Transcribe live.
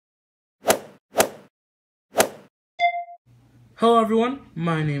Hello everyone,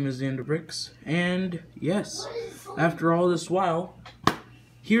 my name is Bricks, and yes, after all this while,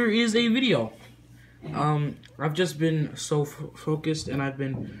 here is a video. I've just been so focused and I've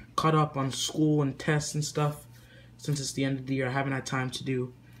been caught up on school and tests and stuff since it's the end of the year. I haven't had time to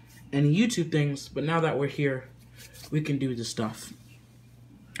do any YouTube things, but now that we're here, we can do the stuff.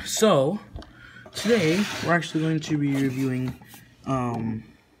 So, today, we're actually going to be reviewing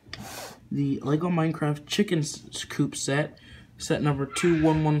the Lego Minecraft Chicken Coop set number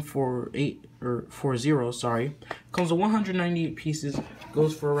 21148 or 40, sorry. Comes with 198 pieces,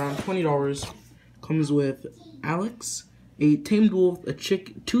 goes for around $20. Comes with Alex, a tamed wolf,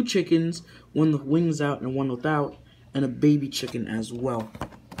 two chickens, one with wings out and one without, and a baby chicken as well.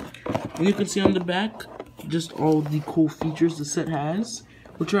 And you can see on the back just all the cool features the set has,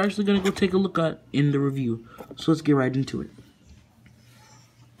 which we're actually going to go take a look at in the review. So let's get right into it.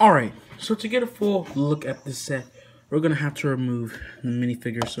 Alright, so to get a full look at this set, we're going to have to remove the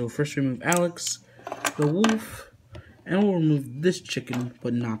minifigure. So first remove Alex, the wolf, and we'll remove this chicken,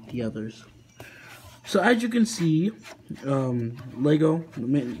 but not the others. So as you can see, Lego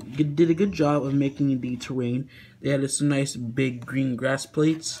did a good job of making the terrain. They added some nice big green grass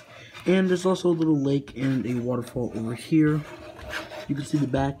plates, and there's also a little lake and a waterfall over here. You can see the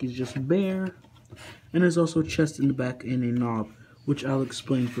back is just bare, and there's also a chest in the back and a knob, which I'll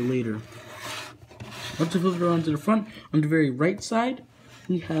explain for later. Once we flip it around to the front, on the very right side,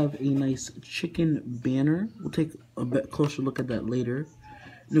 we have a nice chicken banner. We'll take a bit closer look at that later.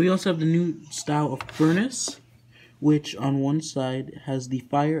 And we also have the new style of furnace, which on one side has the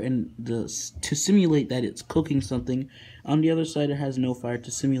fire and to simulate that it's cooking something. On the other side, it has no fire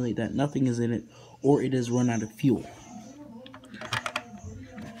to simulate that nothing is in it or it has run out of fuel.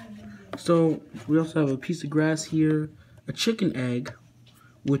 So we also have a piece of grass here, a chicken egg,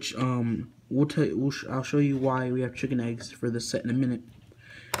 which I'll show you why we have chicken eggs for this set in a minute.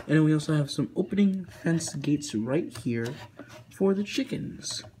 And then we also have some opening fence gates right here for the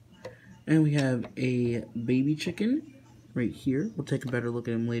chickens. And we have a baby chicken right here. We'll take a better look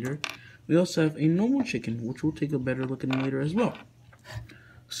at him later. We also have a normal chicken, which we'll take a better look at him later as well.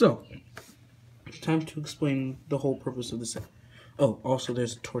 So, it's time to explain the whole purpose of the set. Oh, also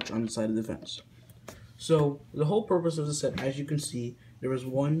there's a torch on the side of the fence. So, the whole purpose of the set, as you can see, there was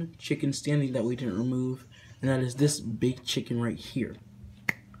one chicken standing that we didn't remove, and that is this big chicken right here.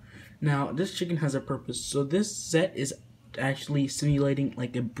 Now, this chicken has a purpose. So this set is actually simulating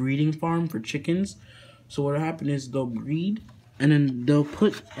like a breeding farm for chickens. So what will happen is they'll breed, and then they'll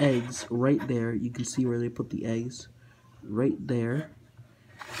put eggs right there. You can see where they put the eggs right there.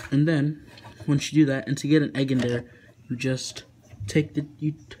 And then, once you do that, and to get an egg in there, you just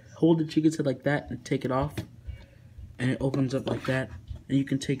hold the chicken's head like that and take it off, and it opens up like that. And you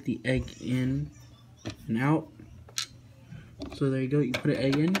can take the egg in and out. So there you go, you put an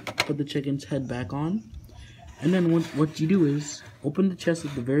egg in, put the chicken's head back on, and then what you do is open the chest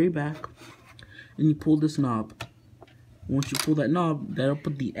at the very back, and you pull this knob. Once you pull that knob, that'll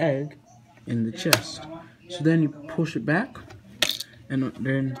put the egg in the chest. So then you push it back, and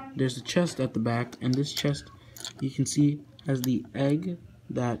then there's a chest at the back, and this chest, you can see, has the egg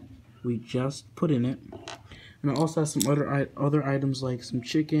that we just put in it. And it also has some other items like some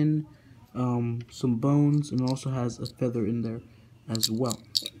chicken, some bones, and it also has a feather in there as well.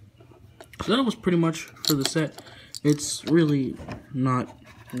 So that was pretty much for the set. It's really not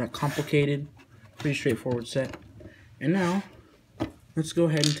that complicated, pretty straightforward set. And now, let's go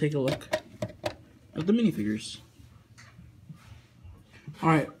ahead and take a look at the minifigures.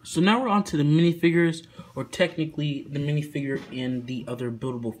 Alright, so now we're on to the minifigures, or technically the minifigure and the other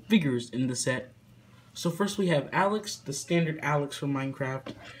buildable figures in the set. So first we have Alex, the standard Alex from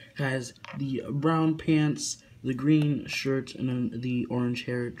Minecraft, has the brown pants, the green shirt, and then the orange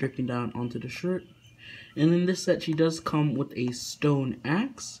hair dripping down onto the shirt. And in this set she does come with a stone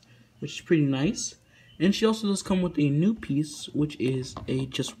axe, which is pretty nice. And she also does come with a new piece, which is a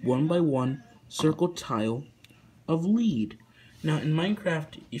just 1x1 circle tile of lead. Now in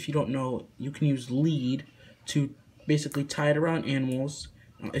Minecraft, if you don't know, you can use lead to basically tie it around animals.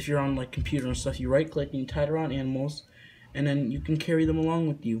 If you're on like computer and stuff, you right click and you tie it around animals, and then you can carry them along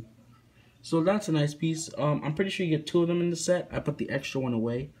with you. So that's a nice piece. I'm pretty sure you get 2 of them in the set. I put the extra one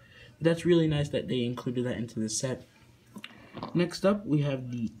away. But that's really nice that they included that into the set. Next up, we have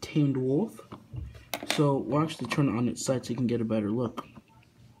the tamed wolf. So we'll actually turn it on its side so you can get a better look.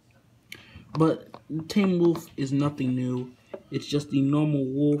 But the tamed wolf is nothing new. It's just the normal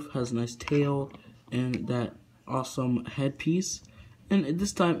wolf, has a nice tail and that awesome headpiece. And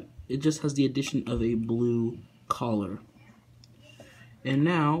this time, it just has the addition of a blue collar. And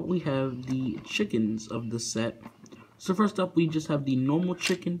now, we have the chickens of the set. So first up, we just have the normal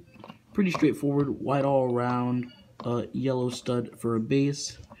chicken. Pretty straightforward, white all around, yellow stud for a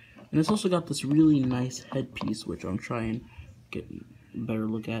base. And it's also got this really nice headpiece, which I'm trying to get a better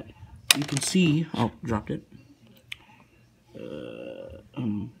look at. You can see, oh, dropped it.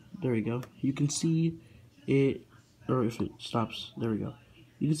 There we go. You can see it, or if it stops, there we go.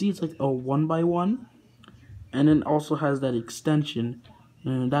 You can see it's like a 1x1, and then also has that extension,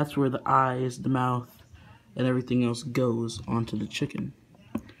 and that's where the eyes, the mouth, and everything else goes onto the chicken.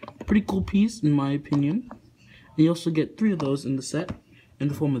 Pretty cool piece, in my opinion. And you also get 3 of those in the set, in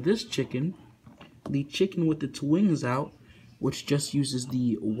the form of this chicken, the chicken with its wings out, which just uses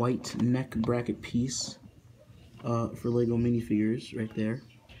the white neck bracket piece for Lego minifigures right there,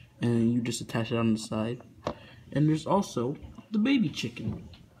 and you just attach it on the side. And there's also the baby chicken,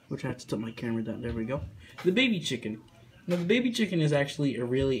 which I have to tilt my camera down. There we go. The baby chicken. Now the baby chicken is actually a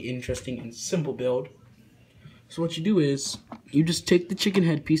really interesting and simple build. So what you do is you just take the chicken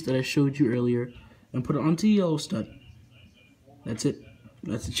headpiece that I showed you earlier and put it onto the yellow stud. That's it.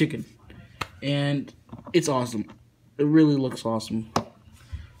 That's the chicken, and it's awesome. It really looks awesome.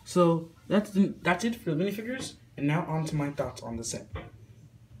 So that's it for the minifigures. And now on to my thoughts on the set.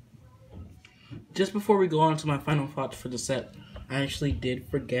 Just before we go on to my final thoughts for the set, I actually did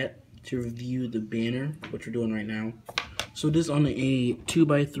forget to review the banner, which we're doing right now. So it is on a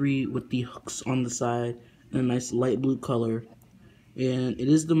 2x3 with the hooks on the side and a nice light blue color. And it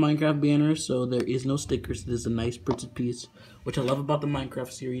is the Minecraft banner, so there is no stickers. It is a nice printed piece, which I love about the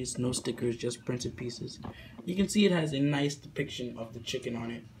Minecraft series. No stickers, just printed pieces. You can see it has a nice depiction of the chicken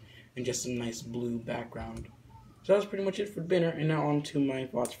on it and just some nice blue background. So that's pretty much it for the banner, and now on to my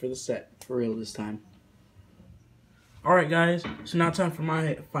thoughts for the set, for real this time. Alright guys, so now time for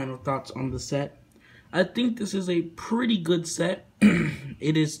my final thoughts on the set. I think this is a pretty good set.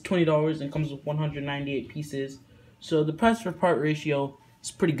 It is $20 and comes with 198 pieces. So the price per part ratio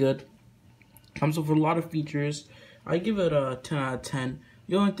is pretty good. Comes with a lot of features. I give it a 10 out of 10.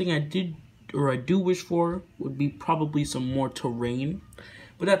 The only thing I do wish for would be probably some more terrain.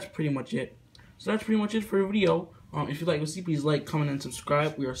 But that's pretty much it. So that's pretty much it for the video. If you like what you see, please like, comment, and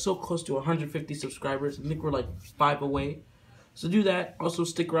subscribe. We are so close to 150 subscribers. I think we're like 5 away. So do that. Also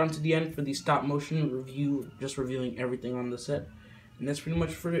stick around to the end for the stop motion review, just reviewing everything on the set. And that's pretty much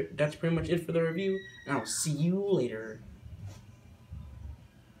it for the review. And I'll see you later.